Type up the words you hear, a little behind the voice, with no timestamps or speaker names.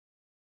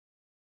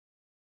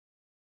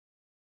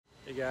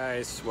Hey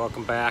guys,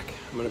 welcome back.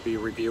 I'm going to be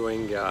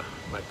reviewing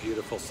my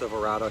beautiful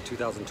Silverado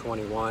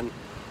 2021.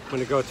 I'm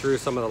going to go through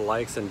some of the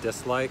likes and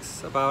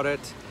dislikes about it.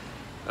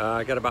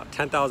 I got about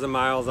 10,000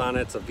 miles on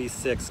it. It's a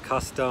V6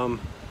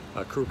 Custom,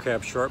 a crew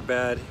cab short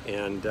bed,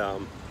 and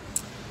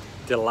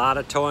did a lot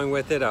of towing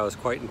with it. I was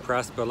quite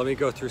impressed, but let me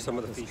go through some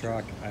of the features.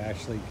 Truck, I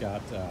actually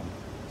got a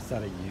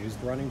set of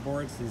used running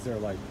boards. These are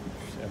like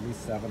at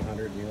least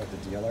 700 new at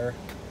the dealer.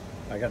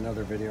 I got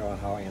another video on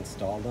how I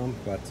installed them,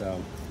 but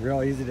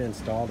real easy to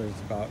install. There's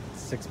about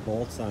 6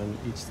 bolts on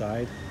each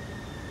side,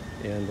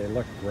 and they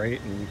look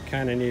great. And you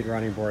kind of need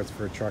running boards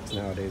for trucks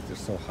nowadays. They're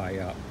so high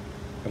up.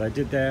 But I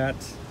did that.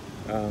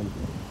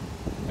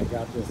 I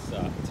got this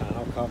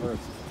tonneau cover.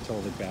 It's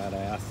totally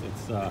badass.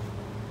 It's a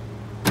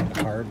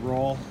hard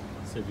roll.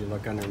 So if you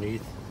look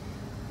underneath,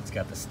 it's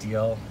got the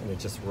steel, and it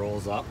just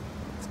rolls up.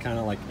 It's kind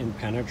of like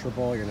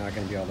impenetrable. You're not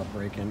going to be able to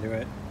break into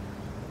it.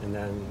 And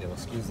then, you'll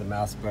excuse the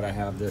mess, but I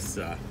have this,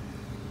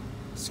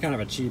 it's kind of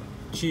a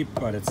cheap,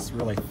 but it's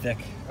really thick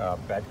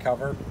bed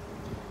cover.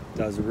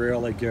 Does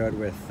really good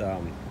with,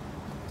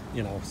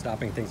 you know,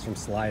 stopping things from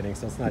sliding.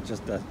 So it's not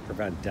just to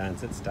prevent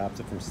dents, it stops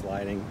it from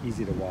sliding,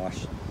 easy to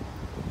wash.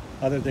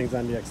 Other things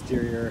on the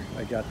exterior,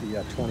 I got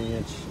the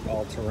 20-inch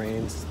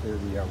all-terrains. They're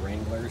the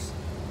Wranglers.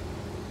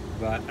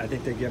 But I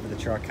think they give the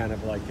truck kind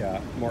of like a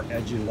more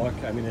edgy look.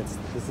 I mean,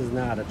 this is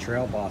not a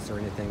trail boss or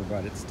anything,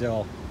 but it's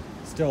still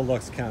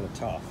looks kind of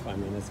tough. I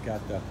mean, it's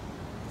got the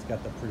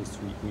pretty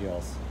sweet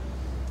wheels.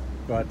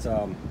 But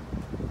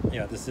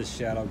yeah, this is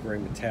shadow gray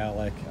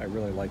metallic. I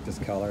really like this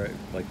color.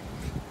 Like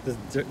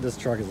this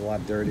truck is a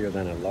lot dirtier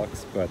than it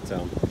looks, but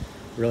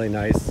really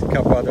nice. A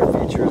couple other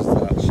features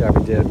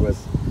Chevy did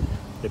was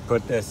they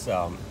put this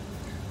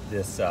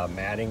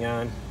matting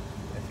on.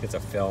 I think it's a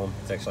film.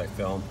 It's actually a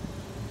film,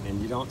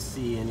 and you don't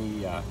see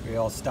any.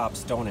 It'll stop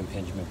stone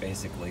impingement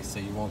basically, so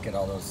you won't get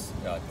all those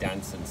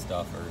dents and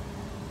stuff or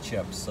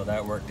chips, so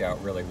that worked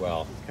out really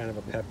well. It's kind of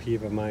a pet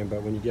peeve of mine,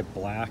 but when you get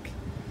black,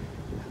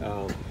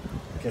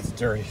 it gets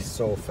dirty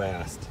so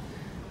fast.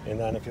 And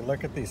then if you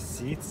look at these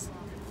seats,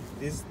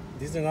 these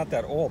are not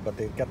that old, but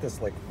they've got this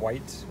like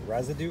white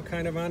residue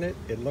kind of on it.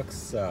 It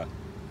looks,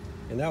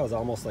 and that was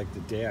almost like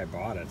the day I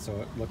bought it, so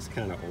it looks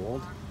kind of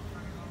old.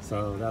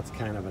 So that's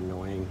kind of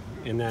annoying.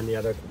 And then the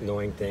other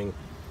annoying thing,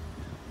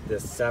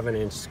 this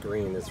 7-inch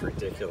screen is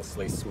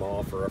ridiculously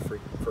small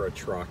for a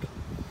truck.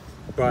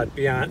 But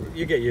beyond,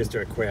 you get used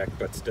to it quick,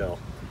 but still.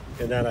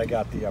 And then I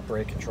got the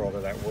brake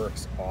controller that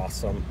works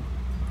awesome.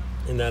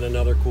 And then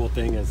another cool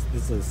thing is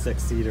this is a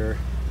 6-seater.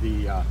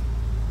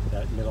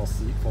 That middle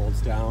seat folds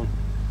down,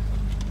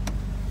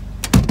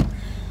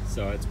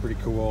 so it's pretty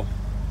cool.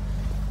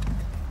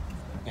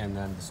 And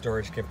then the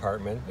storage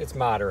compartment, it's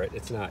moderate,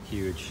 it's not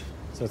huge,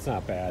 so it's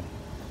not bad.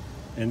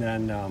 And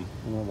then I'm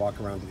gonna walk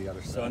around to the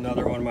other side. So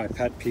another one of my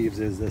pet peeves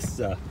is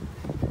this.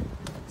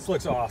 This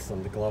looks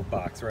awesome, the glove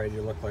box, right?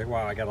 You look like,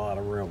 wow, I got a lot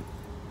of room.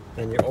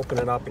 Then you open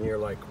it up and you're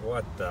like,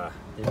 what the?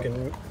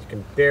 You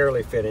can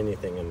barely fit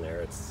anything in there.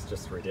 It's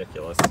just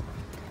ridiculous.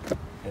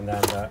 And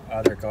then the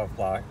other glove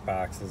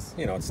box is,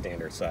 you know, it's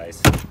standard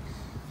size.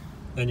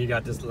 Then you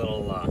got this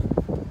little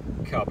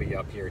cubby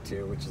up here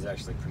too, which is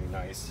actually pretty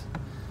nice.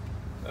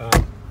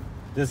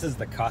 This is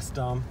the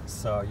Custom,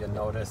 so you'll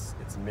notice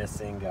it's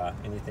missing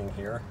anything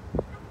here.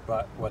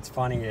 But what's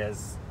funny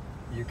is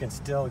you can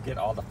still get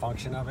all the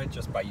function of it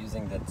just by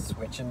using that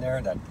switch in there,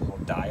 that little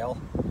dial.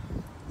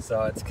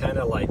 So it's kind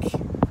of like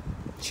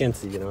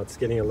chintzy, you know, it's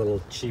getting a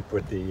little cheap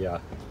with the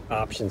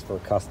options for a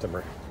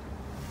customer.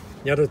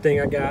 The other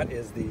thing I got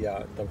is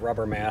the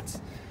rubber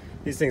mats.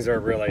 These things are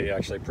really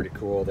actually pretty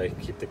cool. They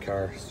keep the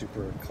car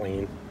super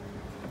clean.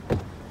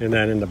 And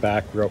then in the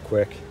back, real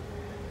quick,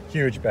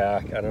 huge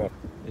back. I don't know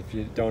if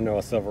you don't know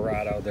a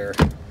Silverado,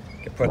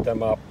 you can put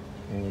them up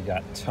and you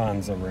got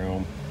tons of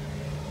room.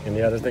 And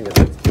the other thing is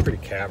it's pretty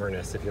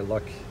cavernous. If you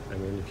look, I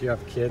mean, if you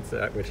have kids,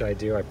 which I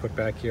do, I put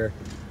back here,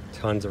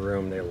 tons of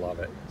room, they love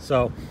it.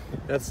 So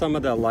that's some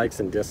of the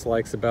likes and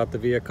dislikes about the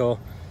vehicle.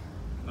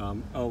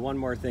 Oh, one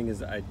more thing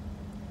is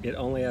it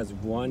only has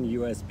one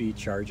USB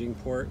charging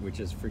port, which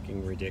is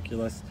freaking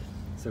ridiculous.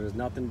 So there's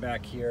nothing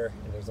back here,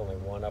 and there's only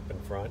one up in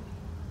front.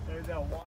 There's that one.